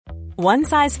One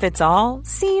size fits all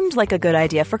seemed like a good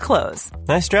idea for clothes.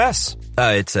 Nice dress.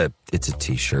 It's a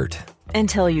t-shirt.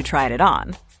 Until you tried it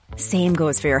on. Same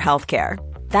goes for your healthcare.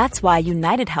 That's why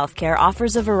United Healthcare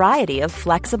offers a variety of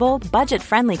flexible,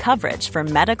 budget-friendly coverage for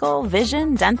medical,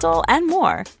 vision, dental, and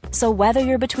more. So whether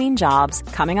you're between jobs,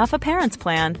 coming off a parent's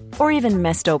plan, or even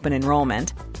missed open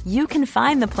enrollment, you can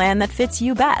find the plan that fits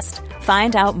you best.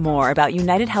 Find out more about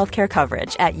United Healthcare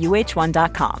coverage at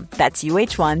uh1.com. That's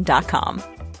uh1.com.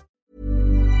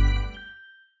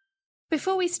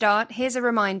 Before we start, here's a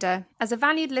reminder. As a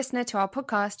valued listener to our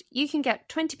podcast, you can get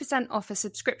 20% off a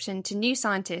subscription to New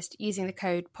Scientist using the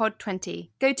code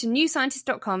POD20. Go to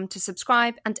newscientist.com to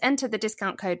subscribe and enter the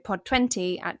discount code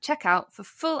POD20 at checkout for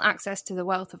full access to the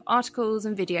wealth of articles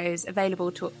and videos available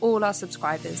to all our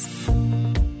subscribers.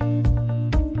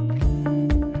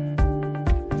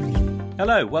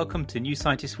 Hello, welcome to New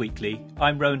Scientist Weekly.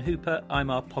 I'm Rowan Hooper,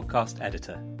 I'm our podcast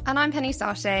editor. And I'm Penny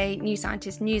Sarche, New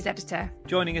Scientist news editor.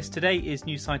 Joining us today is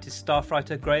New Scientist staff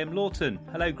writer Graham Lawton.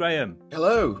 Hello, Graham.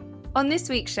 Hello. On this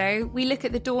week's show, we look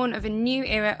at the dawn of a new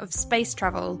era of space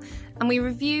travel, and we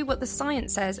review what the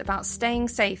science says about staying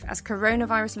safe as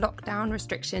coronavirus lockdown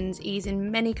restrictions ease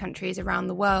in many countries around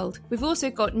the world. We've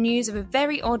also got news of a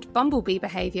very odd bumblebee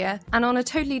behaviour, and on a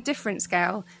totally different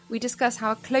scale, we discuss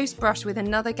how a close brush with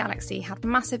another galaxy had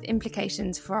massive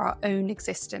implications for our own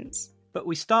existence. But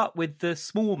we start with the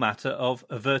small matter of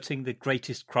averting the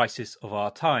greatest crisis of our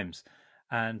times.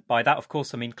 And by that, of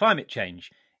course, I mean climate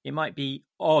change. It might be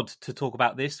odd to talk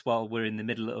about this while we're in the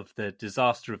middle of the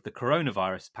disaster of the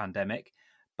coronavirus pandemic,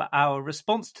 but our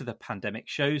response to the pandemic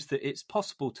shows that it's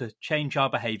possible to change our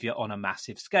behaviour on a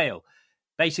massive scale.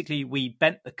 Basically, we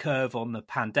bent the curve on the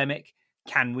pandemic.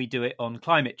 Can we do it on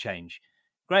climate change?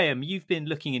 Graham, you've been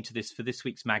looking into this for this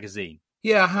week's magazine.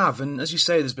 Yeah, I have. And as you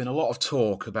say, there's been a lot of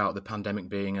talk about the pandemic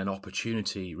being an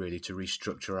opportunity, really, to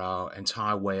restructure our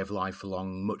entire way of life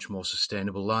along much more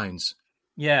sustainable lines.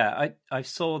 Yeah, I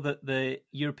saw that the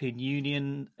European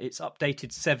Union, its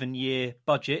updated 7-year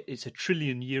budget, it's a €1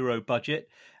 trillion budget,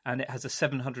 and it has a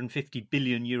 €750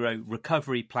 billion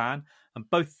recovery plan. And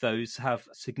both those have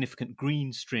significant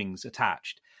green strings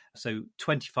attached. So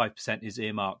 25% is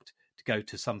earmarked to go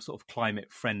to some sort of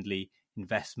climate-friendly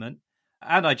investment.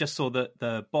 And I just saw that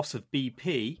the boss of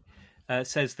BP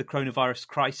says the coronavirus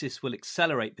crisis will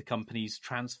accelerate the company's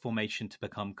transformation to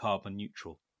become carbon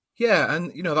neutral. Yeah,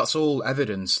 and, that's all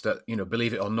evidence that,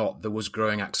 believe it or not, there was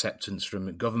growing acceptance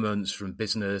from governments, from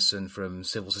business and from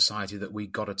civil society that we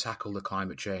got to tackle the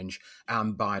climate change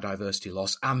and biodiversity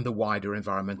loss and the wider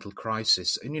environmental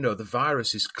crisis. And, the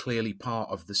virus is clearly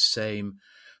part of the same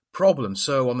problem.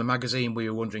 So on the magazine, we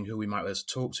were wondering who we might let us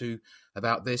talk to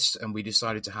about this, and we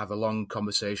decided to have a long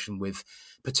conversation with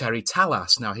Petteri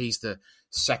Talas. Now, he's the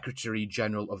Secretary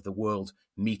General of the World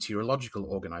Meteorological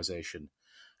Organization.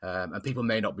 And people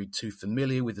may not be too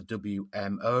familiar with the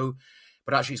WMO,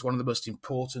 but actually it's one of the most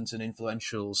important and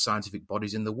influential scientific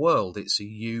bodies in the world. It's a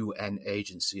UN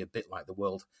agency, a bit like the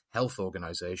World Health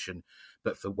Organization,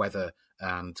 but for weather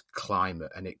and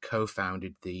climate. And it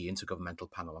co-founded the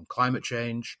Intergovernmental Panel on Climate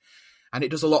Change, and it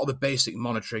does a lot of the basic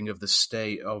monitoring of the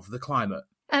state of the climate.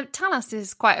 Talas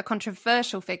is quite a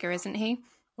controversial figure, isn't he?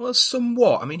 Well,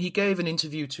 somewhat. I mean, he gave an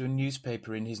interview to a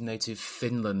newspaper in his native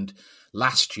Finland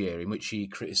last year in which he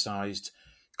criticised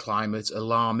climate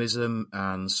alarmism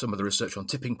and some of the research on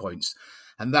tipping points.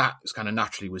 And that kind of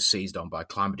naturally was seized on by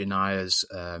climate deniers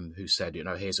who said,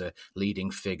 here's a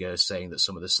leading figure saying that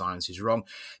some of the science is wrong.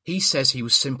 He says he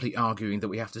was simply arguing that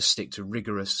we have to stick to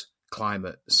rigorous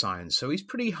climate science. So he's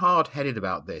pretty hard-headed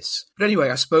about this. But anyway,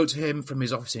 I spoke to him from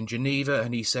his office in Geneva,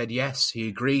 and he said, yes, he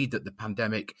agreed that the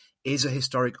pandemic is a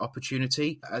historic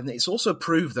opportunity. And it's also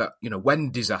proved that, when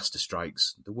disaster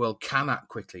strikes, the world can act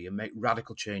quickly and make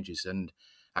radical changes and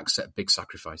accept big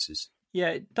sacrifices.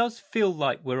 Yeah, it does feel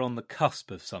like we're on the cusp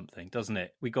of something, doesn't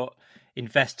it? We got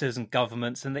investors and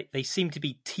governments, and they seem to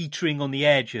be teetering on the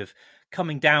edge of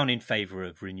coming down in favour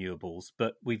of renewables,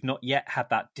 but we've not yet had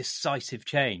that decisive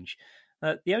change.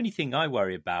 The only thing I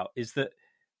worry about is that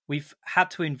we've had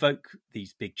to invoke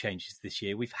these big changes this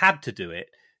year. We've had to do it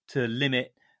to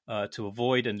limit, to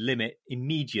avoid and limit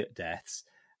immediate deaths.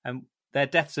 And they're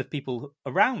deaths of people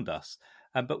around us.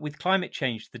 But with climate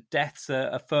change, the deaths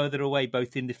are further away,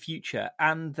 both in the future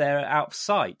and they're out of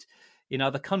sight in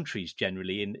other countries,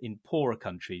 generally, in poorer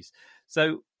countries.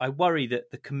 So I worry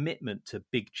that the commitment to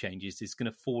big changes is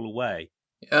going to fall away.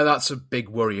 Yeah, that's a big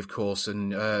worry, of course.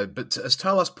 And but as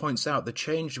Talas points out, the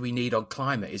change we need on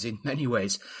climate is in many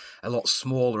ways a lot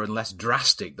smaller and less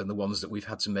drastic than the ones that we've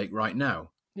had to make right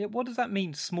now. Yeah, what does that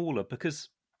mean, smaller? Because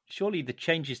surely the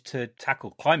changes to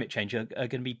tackle climate change are going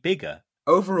to be bigger.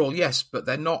 Overall, yes, but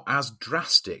they're not as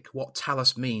drastic. What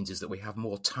Thales means is that we have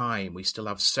more time. We still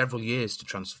have several years to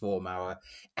transform our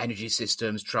energy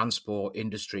systems, transport,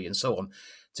 industry, and so on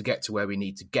to get to where we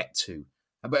need to get to.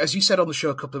 But as you said on the show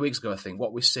a couple of weeks ago, I think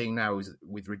what we're seeing now is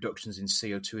with reductions in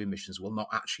CO2 emissions will not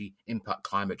actually impact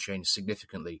climate change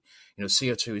significantly. You know,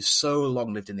 CO2 is so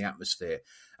long-lived in the atmosphere,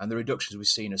 and the reductions we've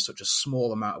seen are such a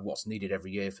small amount of what's needed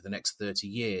every year for the next 30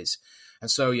 years. And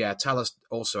so, yeah, Thales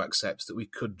also accepts that we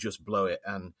could just blow it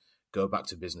and go back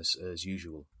to business as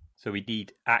usual. So we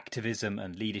need activism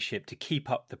and leadership to keep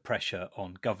up the pressure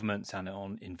on governments and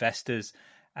on investors.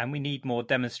 And we need more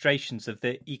demonstrations of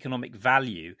the economic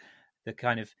value, the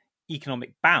kind of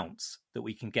economic bounce that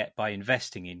we can get by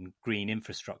investing in green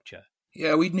infrastructure.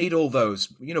 Yeah, we'd need all those,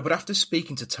 but after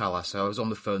speaking to Thales, I was on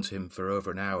the phone to him for over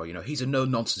an hour. He's a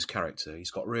no-nonsense character. He's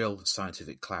got real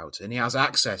scientific clout, and he has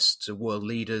access to world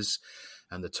leaders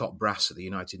and the top brass at the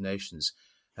United Nations.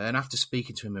 And after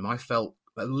speaking to him, I felt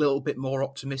a little bit more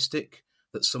optimistic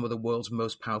that some of the world's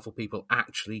most powerful people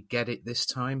actually get it this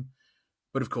time.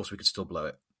 But of course, we could still blow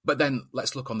it. But then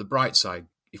let's look on the bright side.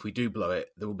 If we do blow it,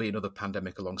 there will be another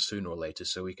pandemic along sooner or later,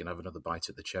 so we can have another bite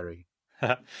at the cherry.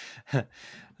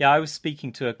 Yeah, I was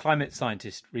speaking to a climate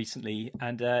scientist recently,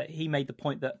 and he made the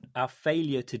point that our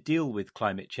failure to deal with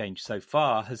climate change so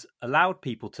far has allowed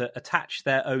people to attach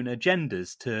their own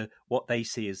agendas to what they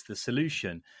see as the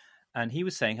solution. And he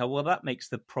was saying how, well, that makes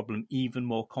the problem even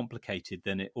more complicated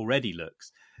than it already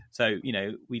looks. So,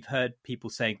 we've heard people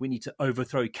saying we need to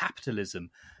overthrow capitalism.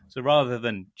 So rather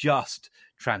than just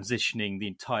transitioning the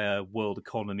entire world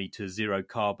economy to zero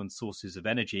carbon sources of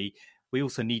energy, we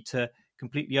also need to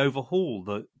completely overhaul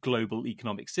the global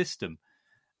economic system.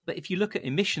 But if you look at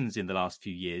emissions in the last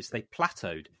few years, they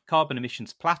plateaued. Carbon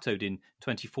emissions plateaued in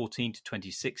 2014 to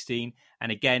 2016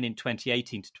 and again in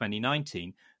 2018 to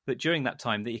 2019. But during that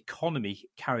time, the economy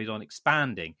carried on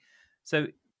expanding. So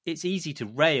it's easy to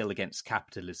rail against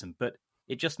capitalism, but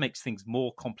it just makes things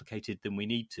more complicated than we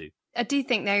need to. I do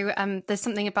think, though, there's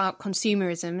something about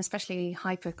consumerism, especially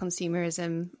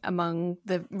hyper-consumerism among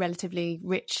the relatively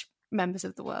rich members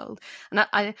of the world. And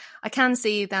I can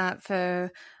see that for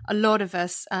a lot of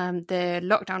us, the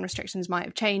lockdown restrictions might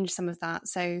have changed some of that.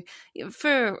 So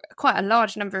for quite a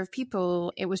large number of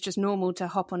people, it was just normal to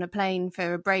hop on a plane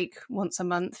for a break once a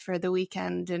month for the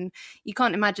weekend. And you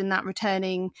can't imagine that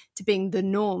returning to being the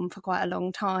norm for quite a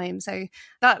long time. So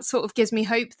that sort of gives me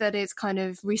hope that it's kind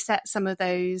of reset some of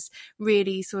those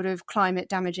really sort of climate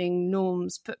damaging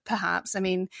norms, perhaps. I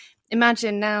mean,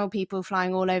 imagine now people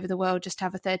flying all over the world just to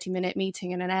have a 30-minute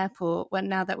meeting in an airport, when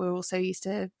now that we're all so used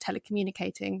to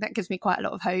telecommunicating. That gives me quite a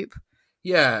lot of hope.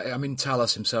 Yeah, I mean,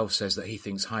 Thales himself says that he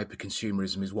thinks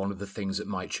hyper-consumerism is one of the things that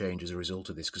might change as a result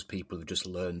of this, because people have just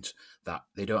learned that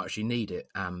they don't actually need it.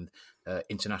 And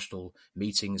international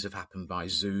meetings have happened by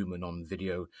Zoom and on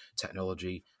video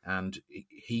technology. And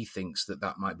he thinks that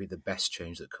that might be the best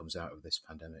change that comes out of this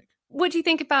pandemic. What do you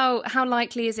think about how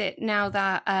likely is it now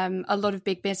that a lot of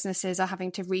big businesses are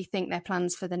having to rethink their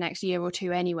plans for the next year or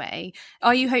two anyway?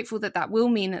 Are you hopeful that that will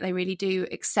mean that they really do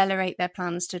accelerate their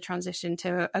plans to transition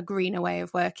to a greener way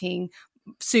of working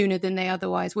sooner than they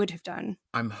otherwise would have done?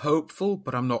 I'm hopeful,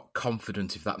 but I'm not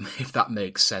confident if that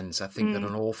makes sense. I think that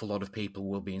an awful lot of people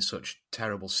will be in such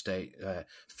terrible state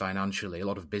financially. A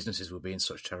lot of businesses will be in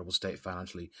such terrible state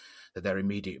financially that their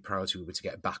immediate priority will be to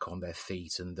get back on their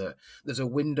feet, and that there's a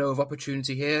window of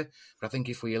opportunity here. But I think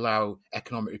if we allow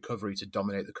economic recovery to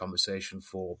dominate the conversation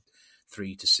for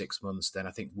 3 to 6 months, then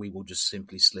I think we will just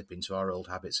simply slip into our old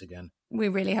habits again. We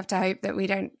really have to hope that we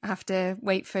don't have to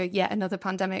wait for yet another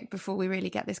pandemic before we really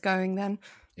get this going then.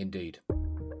 Indeed.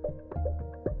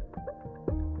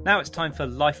 Now it's time for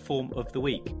Life Form of the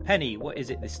Week. Penny, what is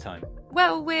it this time?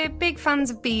 Well, we're big fans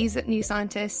of bees at New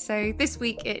Scientist, so this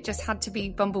week it just had to be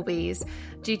bumblebees,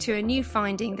 due to a new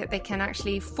finding that they can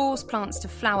actually force plants to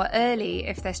flower early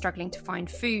if they're struggling to find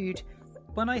food.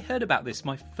 When I heard about this,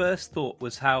 my first thought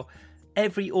was how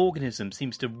every organism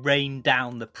seems to rain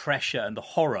down the pressure and the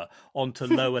horror onto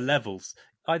lower levels.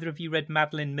 Either of you read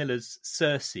Madeline Miller's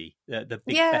Circe, the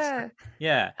big best?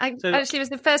 Yeah. Actually, it was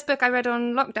the first book I read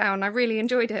on lockdown. I really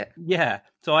enjoyed it. Yeah.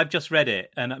 So I've just read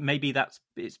it, and maybe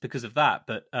it's because of that.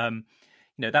 But,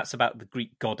 that's about the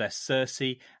Greek goddess Circe,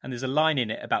 and there's a line in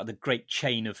it about the great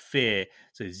chain of fear.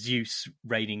 So Zeus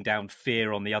raining down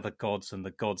fear on the other gods, and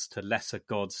the gods to lesser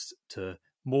gods, to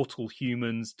mortal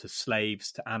humans, to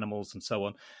slaves, to animals, and so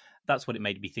on. That's what it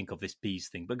made me think of, this bees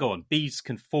thing. But go on, bees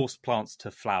can force plants to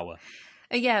flower.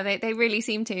 Yeah, they really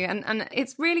seem to. And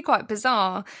it's really quite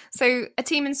bizarre. So a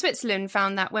team in Switzerland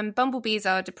found that when bumblebees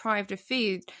are deprived of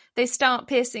food, they start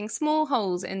piercing small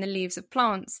holes in the leaves of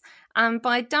plants. And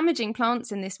by damaging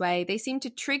plants in this way, they seem to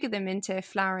trigger them into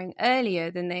flowering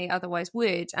earlier than they otherwise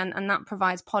would. And that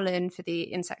provides pollen for the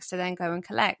insects to then go and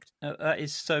collect. That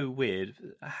is so weird.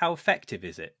 How effective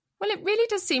is it? Well, it really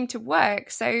does seem to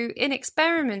work. So in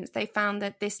experiments, they found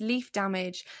that this leaf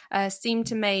damage seemed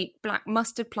to make black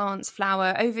mustard plants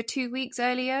flower over 2 weeks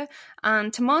earlier,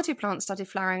 and tomato plants started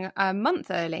flowering a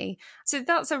month early. So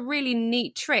that's a really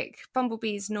neat trick.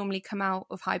 Bumblebees normally come out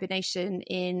of hibernation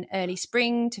in early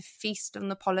spring to feast on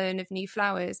the pollen of new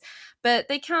flowers, but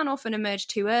they can often emerge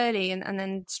too early and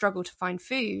then struggle to find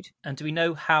food. And do we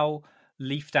know how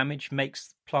leaf damage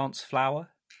makes plants flower?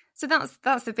 So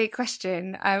that's the big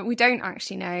question. We don't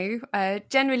actually know.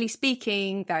 Generally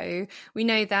speaking, though, we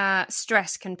know that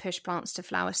stress can push plants to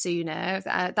flower sooner.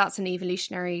 That's an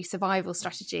evolutionary survival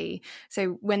strategy.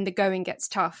 So when the going gets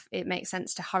tough, it makes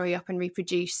sense to hurry up and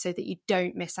reproduce so that you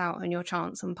don't miss out on your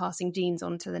chance on passing genes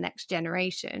on to the next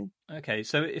generation. Okay,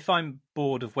 so if I'm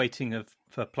bored of waiting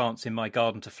for plants in my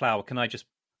garden to flower, can I just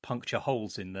puncture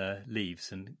holes in the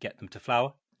leaves and get them to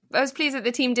flower? I was pleased that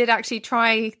the team did actually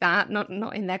try that, not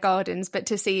in their gardens, but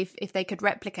to see if they could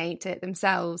replicate it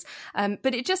themselves.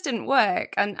 But it just didn't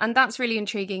work. And that's really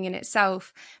intriguing in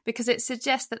itself, because it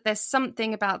suggests that there's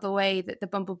something about the way that the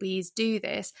bumblebees do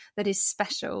this that is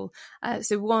special.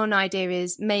 So one idea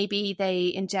is maybe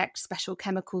they inject special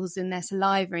chemicals in their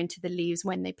saliva into the leaves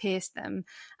when they pierce them,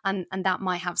 and that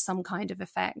might have some kind of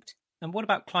effect. And what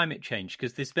about climate change?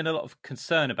 Because there's been a lot of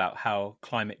concern about how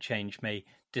climate change may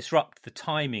disrupt the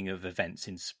timing of events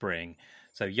in spring.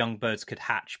 So young birds could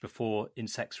hatch before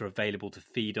insects are available to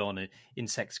feed on, and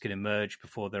insects can emerge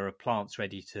before there are plants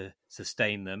ready to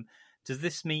sustain them. Does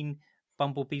this mean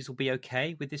bumblebees will be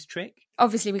okay with this trick?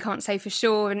 Obviously, we can't say for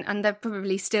sure, and they're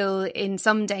probably still in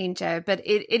some danger, but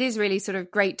it is really sort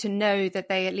of great to know that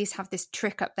they at least have this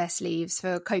trick up their sleeves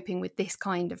for coping with this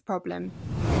kind of problem.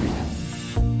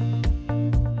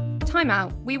 Time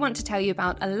out, we want to tell you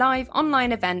about a live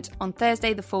online event on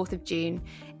Thursday the 4th of June.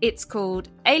 It's called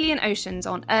Alien Oceans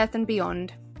on Earth and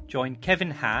Beyond. Join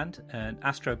Kevin Hand, an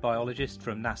astrobiologist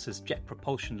from NASA's Jet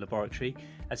Propulsion Laboratory,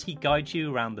 as he guides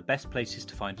you around the best places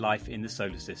to find life in the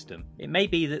solar system. It may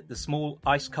be that the small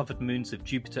ice-covered moons of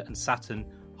Jupiter and Saturn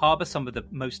harbour some of the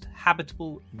most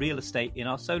habitable real estate in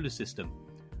our solar system.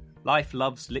 Life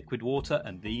loves liquid water,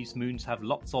 and these moons have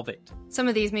lots of it. Some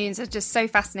of these moons are just so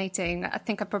fascinating. I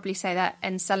think I'd probably say that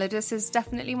Enceladus is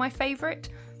definitely my favourite.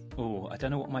 Oh, I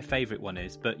don't know what my favourite one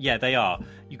is, but yeah, they are.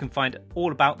 You can find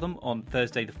all about them on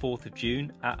Thursday the 4th of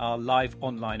June at our live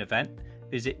online event.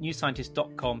 Visit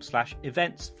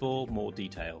newscientist.com/events for more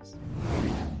details.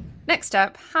 Next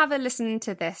up, have a listen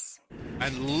to this.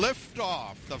 And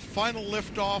liftoff, the final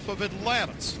liftoff of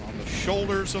Atlantis on the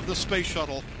shoulders of the space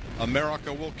shuttle.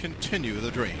 America will continue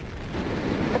the dream.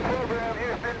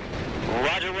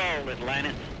 Roger, roll,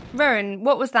 Atlantis. Rowan,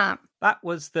 what was that? That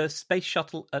was the space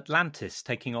shuttle Atlantis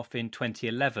taking off in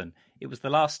 2011. It was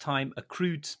the last time a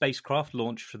crewed spacecraft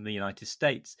launched from the United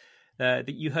States. That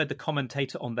you heard the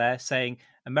commentator on there saying,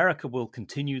 America will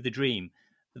continue the dream.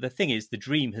 But the thing is, the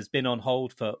dream has been on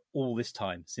hold for all this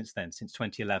time since then, since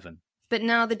 2011. But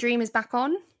now the dream is back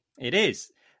on? It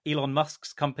is. Elon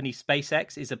Musk's company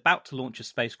SpaceX is about to launch a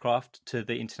spacecraft to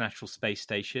the International Space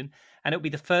Station, and it'll be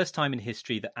the first time in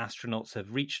history that astronauts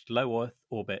have reached low Earth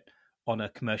orbit on a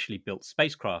commercially built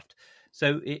spacecraft.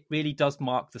 So it really does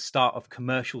mark the start of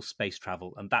commercial space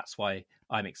travel, and that's why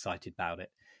I'm excited about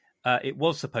it. It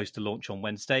was supposed to launch on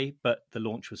Wednesday, but the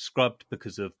launch was scrubbed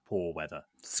because of poor weather.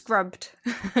 Scrubbed.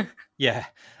 Yeah.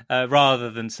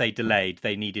 Rather than say delayed,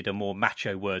 they needed a more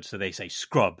macho word, so they say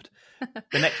scrubbed.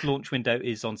 The next launch window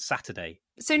is on Saturday.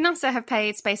 So NASA have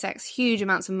paid SpaceX huge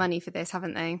amounts of money for this,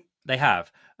 haven't they? They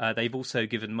have. They've also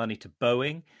given money to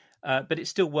Boeing, but it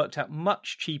still worked out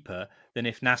much cheaper than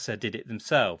if NASA did it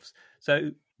themselves.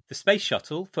 So the space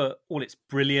shuttle, for all its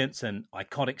brilliance and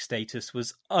iconic status,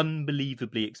 was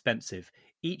unbelievably expensive.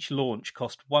 Each launch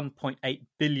cost $1.8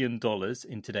 billion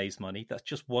in today's money. That's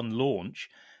just one launch.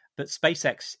 But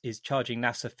SpaceX is charging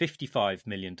NASA $55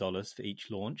 million for each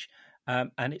launch,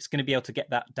 and it's going to be able to get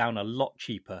that down a lot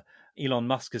cheaper. Elon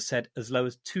Musk has said as low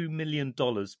as $2 million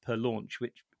per launch,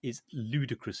 which is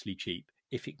ludicrously cheap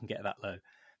if it can get that low.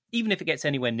 Even if it gets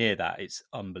anywhere near that, it's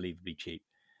unbelievably cheap.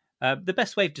 The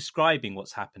best way of describing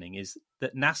what's happening is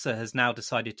that NASA has now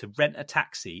decided to rent a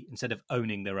taxi instead of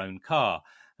owning their own car.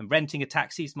 And renting a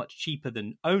taxi is much cheaper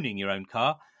than owning your own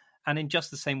car. And in just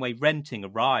the same way, renting a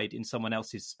ride in someone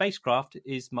else's spacecraft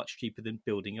is much cheaper than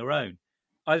building your own.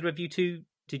 Either of you two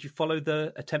Did you follow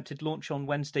the attempted launch on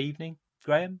Wednesday evening,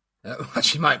 Graham?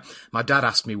 Actually, my dad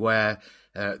asked me where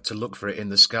to look for it in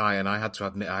the sky, and I had to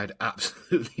admit I had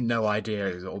absolutely no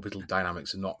idea. Orbital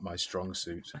dynamics are not my strong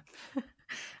suit.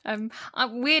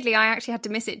 Weirdly, I actually had to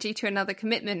miss it due to another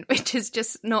commitment, which is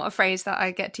just not a phrase that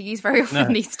I get to use very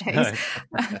often these days.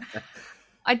 No.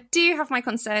 I do have my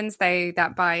concerns, though,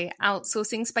 that by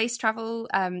outsourcing space travel,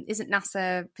 isn't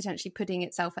NASA potentially putting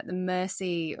itself at the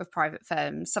mercy of private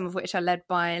firms, some of which are led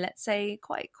by, let's say,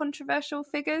 quite controversial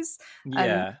figures?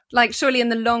 Yeah. Like, surely in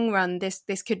the long run, this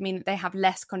could mean that they have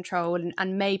less control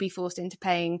and may be forced into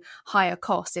paying higher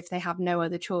costs if they have no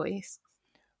other choice.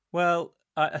 Well,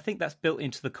 I think that's built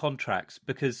into the contracts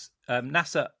because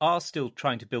NASA are still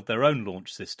trying to build their own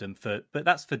launch system, but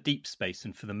that's for deep space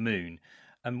and for the moon.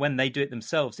 And when they do it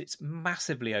themselves, it's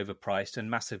massively overpriced and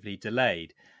massively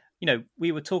delayed. You know,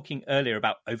 we were talking earlier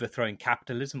about overthrowing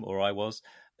capitalism, or I was.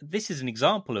 This is an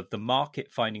example of the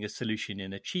market finding a solution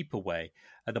in a cheaper way.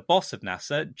 The boss of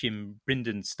NASA, Jim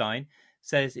Bridenstine,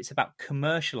 says it's about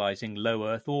commercializing low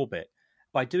Earth orbit.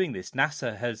 By doing this,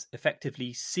 NASA has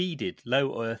effectively ceded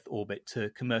low Earth orbit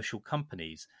to commercial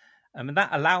companies. And that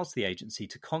allows the agency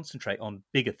to concentrate on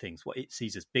bigger things, what it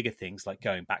sees as bigger things, like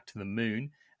going back to the moon.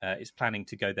 It's planning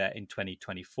to go there in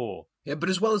 2024. Yeah, but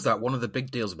as well as that, one of the big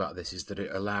deals about this is that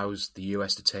it allows the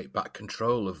US to take back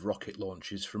control of rocket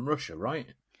launches from Russia, right?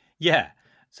 Yeah.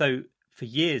 So for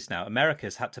years now,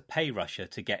 America's had to pay Russia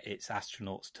to get its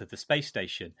astronauts to the space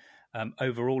station.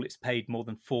 Overall, it's paid more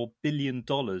than $4 billion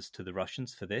to the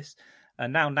Russians for this.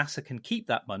 And now NASA can keep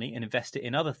that money and invest it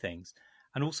in other things.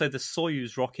 And also the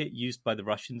Soyuz rocket used by the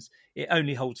Russians, it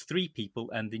only holds 3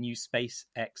 people, and the new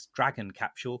SpaceX Dragon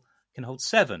capsule can hold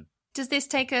 7. Does this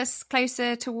take us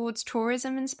closer towards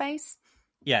tourism in space?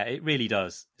 Yeah, it really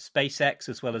does. SpaceX,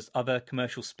 as well as other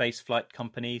commercial spaceflight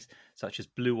companies such as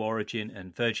Blue Origin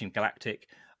and Virgin Galactic,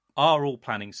 are all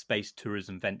planning space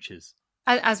tourism ventures.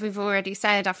 As we've already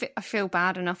said, I feel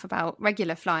bad enough about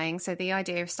regular flying. So the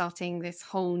idea of starting this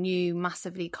whole new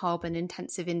massively carbon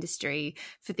intensive industry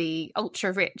for the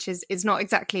ultra rich is not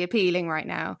exactly appealing right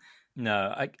now.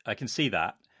 No, I can see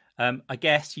that. I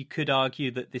guess you could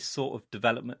argue that this sort of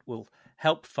development will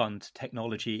help fund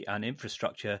technology and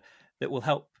infrastructure that will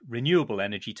help renewable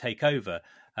energy take over.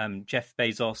 Jeff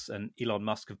Bezos and Elon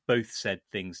Musk have both said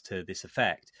things to this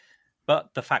effect.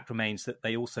 But the fact remains that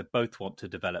they also both want to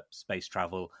develop space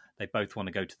travel. They both want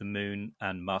to go to the moon,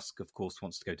 and Musk, of course,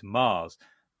 wants to go to Mars.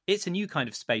 It's a new kind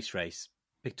of space race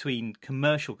between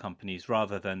commercial companies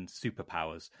rather than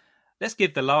superpowers. Let's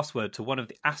give the last word to one of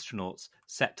the astronauts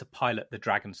set to pilot the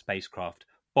Dragon spacecraft,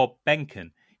 Bob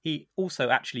Behnken. He also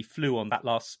actually flew on that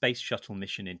last space shuttle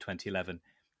mission in 2011.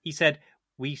 He said,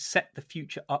 "We set the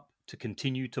future up to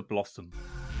continue to blossom."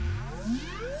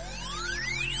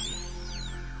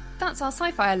 That's our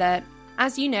Sci-Fi Alert.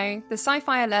 As you know, the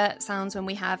Sci-Fi Alert sounds when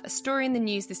we have a story in the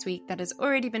news this week that has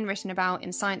already been written about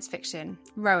in science fiction.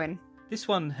 Rowan. This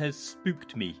one has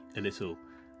spooked me a little.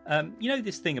 You know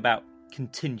this thing about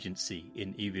contingency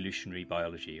in evolutionary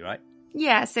biology, right?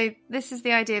 Yeah, so this is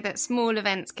the idea that small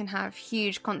events can have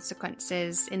huge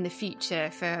consequences in the future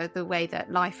for the way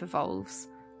that life evolves.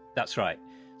 That's right.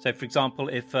 So, for example,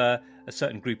 if a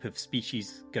certain group of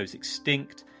species goes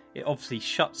extinct, it obviously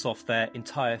shuts off their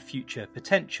entire future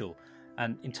potential,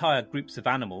 and entire groups of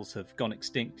animals have gone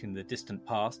extinct in the distant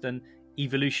past, and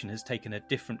evolution has taken a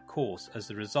different course as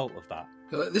a result of that.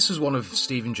 This was one of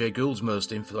Stephen Jay Gould's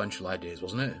most influential ideas,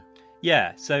 wasn't it?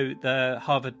 Yeah, so the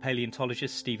Harvard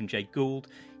paleontologist Stephen Jay Gould,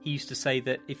 he used to say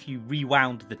that if you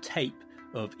rewound the tape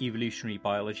of evolutionary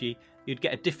biology, you'd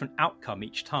get a different outcome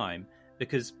each time,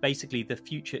 because basically the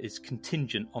future is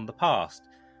contingent on the past.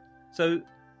 So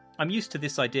I'm used to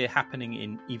this idea happening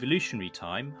in evolutionary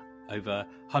time, over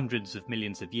hundreds of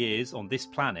millions of years on this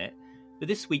planet, but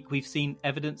this week we've seen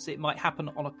evidence it might happen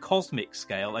on a cosmic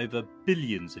scale over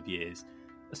billions of years.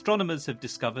 Astronomers have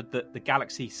discovered that the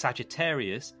galaxy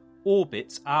Sagittarius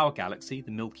orbits our galaxy,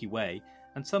 the Milky Way,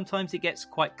 and sometimes it gets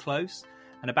quite close.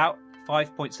 And about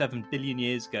 5.7 billion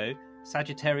years ago,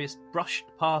 Sagittarius brushed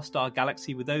past our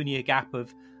galaxy with only a gap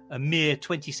of a mere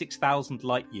 26,000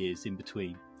 light years in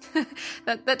between.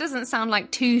 That doesn't sound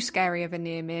like too scary of a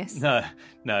near miss.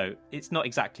 No, it's not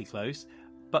exactly close.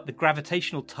 But the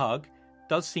gravitational tug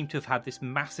does seem to have had this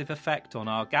massive effect on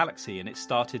our galaxy, and it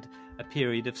started a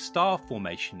period of star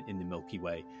formation in the Milky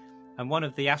Way. And one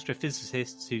of the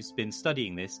astrophysicists who's been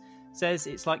studying this says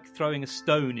it's like throwing a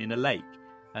stone in a lake.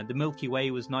 And the Milky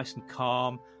Way was nice and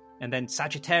calm, and then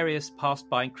Sagittarius passed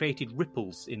by and created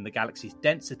ripples in the galaxy's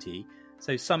density,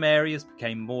 so some areas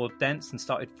became more dense and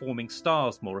started forming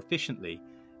stars more efficiently.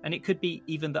 And it could be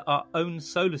even that our own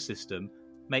solar system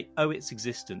may owe its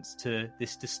existence to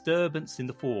this disturbance in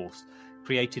the force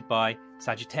created by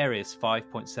Sagittarius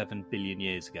 5.7 billion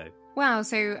years ago. Wow,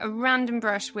 so a random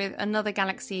brush with another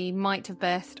galaxy might have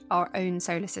birthed our own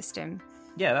solar system.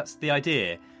 Yeah, that's the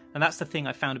idea. And that's the thing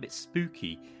I found a bit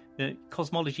spooky.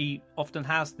 Cosmology often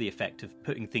has the effect of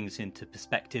putting things into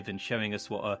perspective and showing us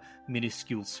what a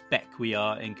minuscule speck we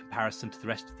are in comparison to the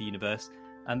rest of the universe.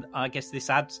 And I guess this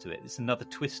adds to it. It's another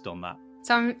twist on that.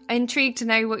 So I'm intrigued to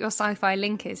know what your sci-fi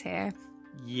link is here.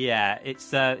 Yeah,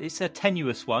 it's a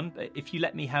tenuous one, but if you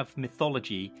let me have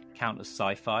mythology count as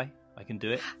sci-fi, I can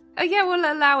do it. Oh yeah,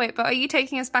 we'll allow it, but are you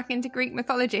taking us back into Greek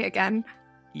mythology again?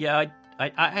 Yeah,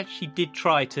 I actually did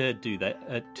try to do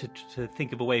that, to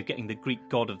think of a way of getting the Greek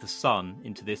god of the sun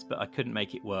into this, but I couldn't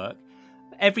make it work.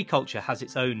 Every culture has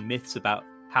its own myths about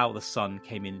how the sun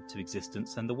came into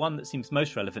existence, and the one that seems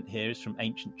most relevant here is from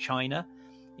ancient China.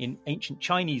 In ancient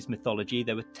Chinese mythology,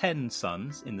 there were 10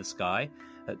 suns in the sky.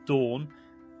 At dawn,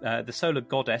 the solar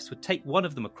goddess would take one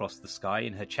of them across the sky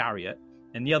in her chariot,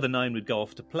 and the other 9 would go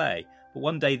off to play. But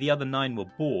one day the other 9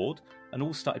 were bored and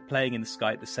all started playing in the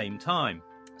sky at the same time.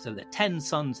 So the 10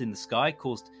 suns in the sky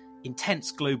caused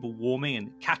intense global warming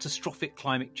and catastrophic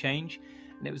climate change.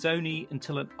 And it was only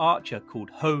until an archer called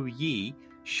Ho Yi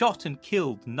shot and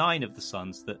killed 9 of the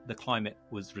suns that the climate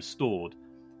was restored.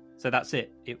 So that's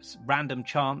it. It was random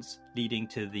chance leading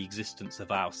to the existence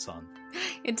of our sun.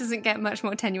 It doesn't get much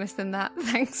more tenuous than that,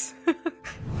 thanks.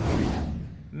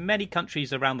 Many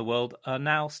countries around the world are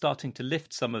now starting to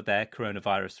lift some of their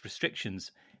coronavirus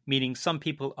restrictions, meaning some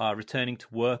people are returning to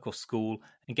work or school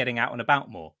and getting out and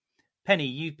about more. Penny,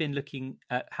 you've been looking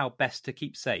at how best to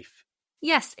keep safe.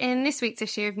 Yes, in this week's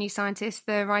issue of New Scientist,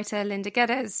 the writer Linda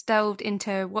Geddes delved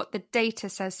into what the data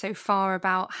says so far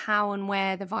about how and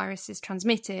where the virus is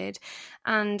transmitted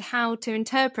and how to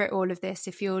interpret all of this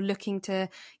if you're looking to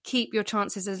keep your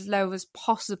chances as low as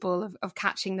possible of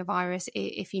catching the virus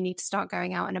if you need to start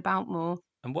going out and about more.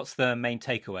 And what's the main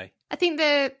takeaway? I think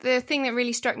the thing that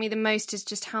really struck me the most is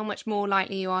just how much more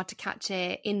likely you are to catch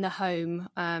it in the home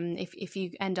if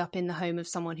you end up in the home of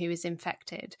someone who is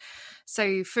infected.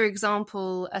 So, for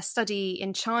example, a study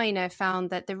in China found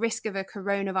that the risk of a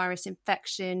coronavirus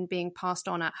infection being passed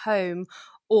on at home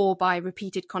or by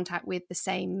repeated contact with the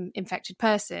same infected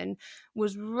person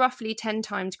was roughly 10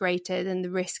 times greater than the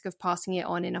risk of passing it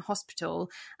on in a hospital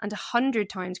and 100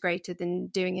 times greater than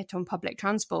doing it on public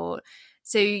transport.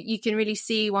 So you can really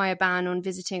see why a ban on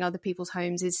visiting other people's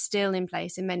homes is still in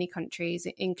place in many countries,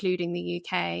 including the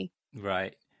UK.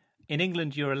 Right. In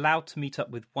England, you're allowed to meet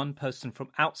up with one person from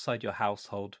outside your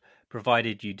household,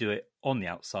 provided you do it on the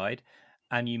outside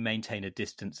and you maintain a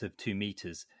distance of 2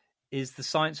 meters. Is the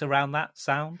science around that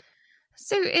sound?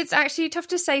 So it's actually tough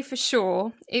to say for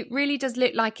sure. It really does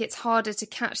look like it's harder to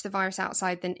catch the virus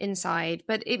outside than inside,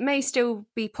 but it may still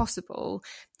be possible.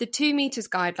 The 2 meters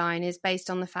guideline is based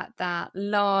on the fact that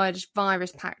large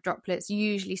virus-packed droplets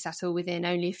usually settle within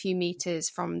only a few meters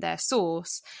from their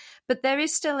source. But there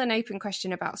is still an open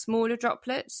question about smaller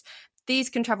droplets.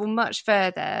 These can travel much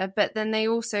further, but then they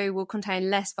also will contain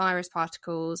less virus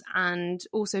particles and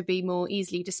also be more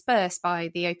easily dispersed by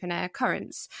the open air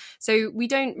currents. So we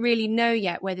don't really know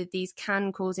yet whether these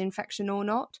can cause infection or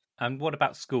not. And what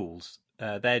about schools?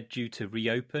 They're due to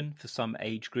reopen for some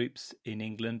age groups in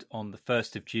England on the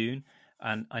 1st of June.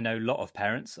 And I know a lot of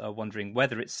parents are wondering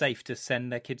whether it's safe to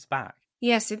send their kids back.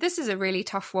 Yeah, so this is a really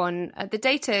tough one. The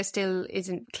data still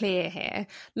isn't clear here,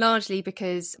 largely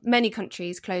because many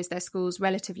countries closed their schools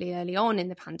relatively early on in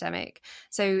the pandemic.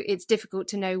 So it's difficult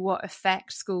to know what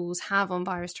effect schools have on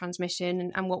virus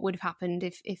transmission and what would have happened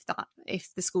if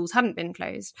the schools hadn't been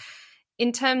closed.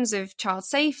 In terms of child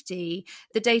safety,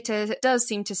 the data does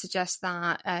seem to suggest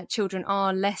that children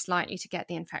are less likely to get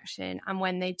the infection, and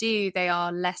when they do, they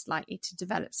are less likely to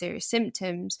develop serious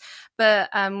symptoms.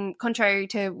 But contrary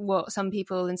to what some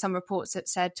people in some reports have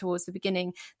said towards the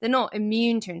beginning, they're not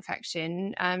immune to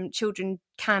infection. Children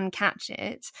can catch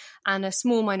it, and a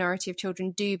small minority of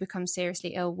children do become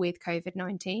seriously ill with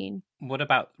COVID-19. What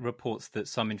about reports that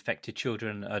some infected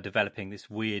children are developing this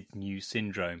weird new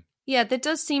syndrome? Yeah, there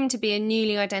does seem to be a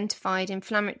newly identified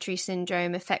inflammatory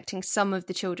syndrome affecting some of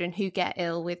the children who get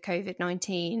ill with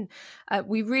COVID-19.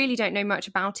 We really don't know much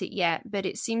about it yet, but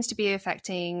it seems to be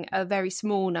affecting a very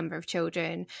small number of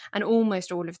children, and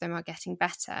almost all of them are getting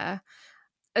better.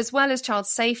 As well as child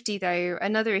safety, though,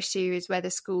 another issue is whether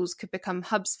schools could become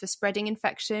hubs for spreading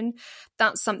infection.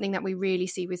 That's something that we really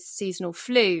see with seasonal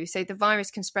flu. So the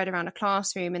virus can spread around a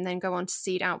classroom and then go on to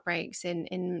seed outbreaks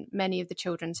in many of the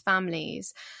children's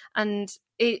families. And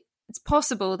It's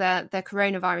possible that the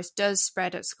coronavirus does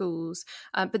spread at schools,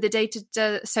 but the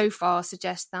data so far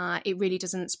suggests that it really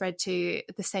doesn't spread to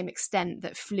the same extent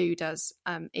that flu does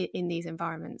in these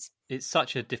environments. It's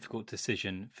such a difficult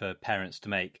decision for parents to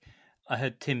make. I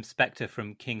heard Tim Spector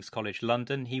from King's College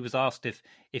London. He was asked if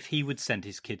he would send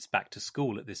his kids back to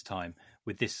school at this time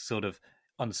with this sort of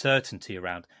uncertainty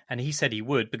around. And he said he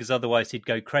would, because otherwise he'd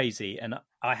go crazy. And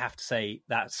I have to say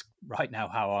that's right now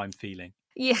how I'm feeling.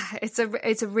 Yeah, it's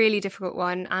a really difficult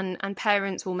one, and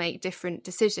parents will make different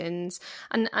decisions.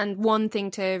 And one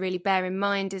thing to really bear in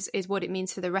mind is what it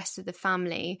means for the rest of the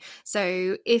family.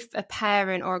 So if a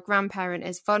parent or a grandparent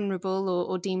is vulnerable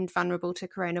or deemed vulnerable to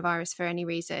coronavirus for any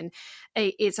reason,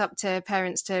 it's up to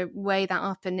parents to weigh that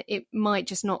up, and it might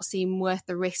just not seem worth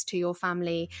the risk to your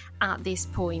family at this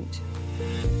point.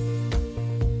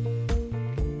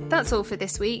 That's all for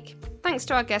this week. Thanks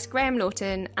to our guest Graham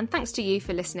Lawton, and thanks to you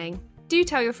for listening. Do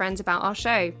tell your friends about our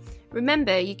show.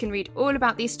 Remember, you can read all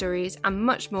about these stories and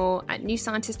much more at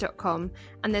newscientist.com,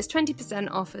 and there's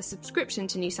 20% off a subscription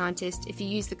to New Scientist if you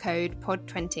use the code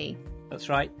POD20. That's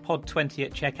right, POD20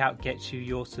 at checkout gets you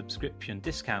your subscription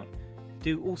discount.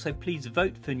 Do also please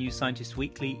vote for New Scientist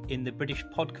Weekly in the British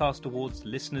Podcast Awards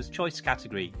Listener's Choice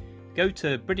category. Go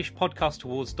to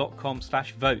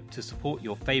britishpodcastawards.com/vote to support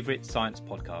your favourite science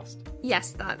podcast.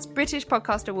 Yes, that's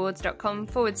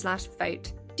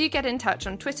britishpodcastawards.com/vote. Do get in touch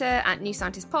on Twitter at New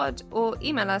Scientist Pod or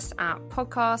email us at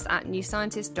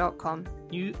podcast@newscientist.com.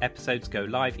 New episodes go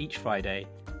live each Friday.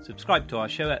 Subscribe to our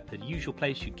show at the usual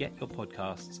place you get your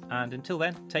podcasts. And until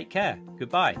then, take care.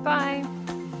 Goodbye. Bye.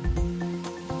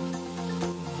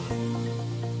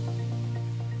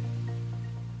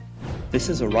 This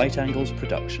is a Right Angles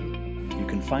production. You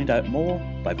can find out more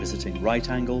by visiting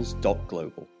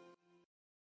rightangles.global.